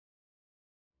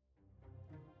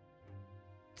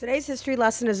Today's history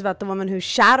lesson is about the woman who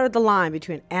shattered the line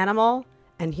between animal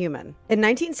and human. In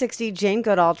 1960, Jane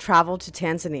Goodall traveled to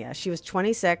Tanzania. She was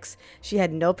 26. She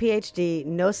had no PhD,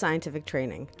 no scientific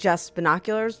training, just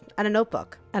binoculars and a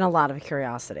notebook, and a lot of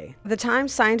curiosity. At the time,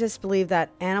 scientists believed that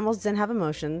animals didn't have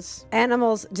emotions,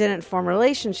 animals didn't form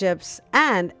relationships,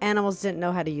 and animals didn't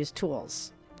know how to use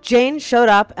tools. Jane showed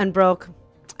up and broke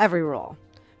every rule.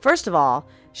 First of all,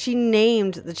 she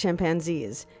named the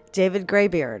chimpanzees David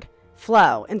Graybeard,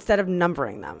 Flo, instead of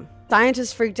numbering them.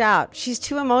 Scientists freaked out. She's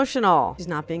too emotional. She's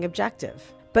not being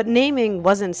objective. But naming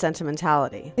wasn't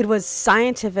sentimentality. It was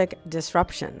scientific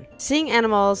disruption. Seeing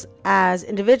animals as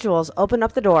individuals opened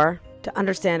up the door to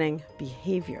understanding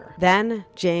behavior. Then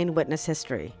Jane witnessed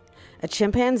history. A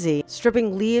chimpanzee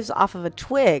stripping leaves off of a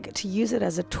twig to use it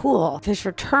as a tool to fish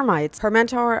for termites. Her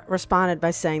mentor responded by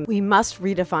saying, "We must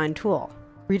redefine tool,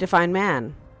 redefine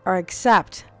man, or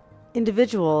accept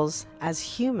individuals as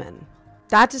human."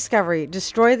 That discovery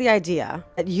destroyed the idea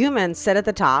that humans sit at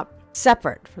the top,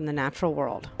 separate from the natural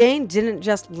world. Jane didn't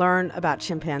just learn about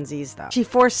chimpanzees, though. She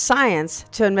forced science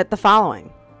to admit the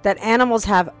following: that animals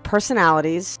have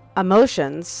personalities,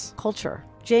 emotions, culture.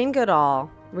 Jane Goodall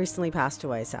recently passed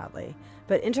away, sadly,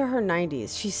 but into her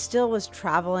 90s, she still was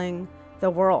traveling the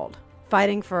world,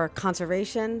 fighting for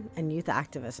conservation and youth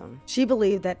activism. She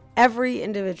believed that every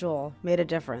individual made a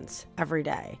difference every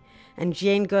day, and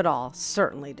Jane Goodall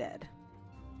certainly did.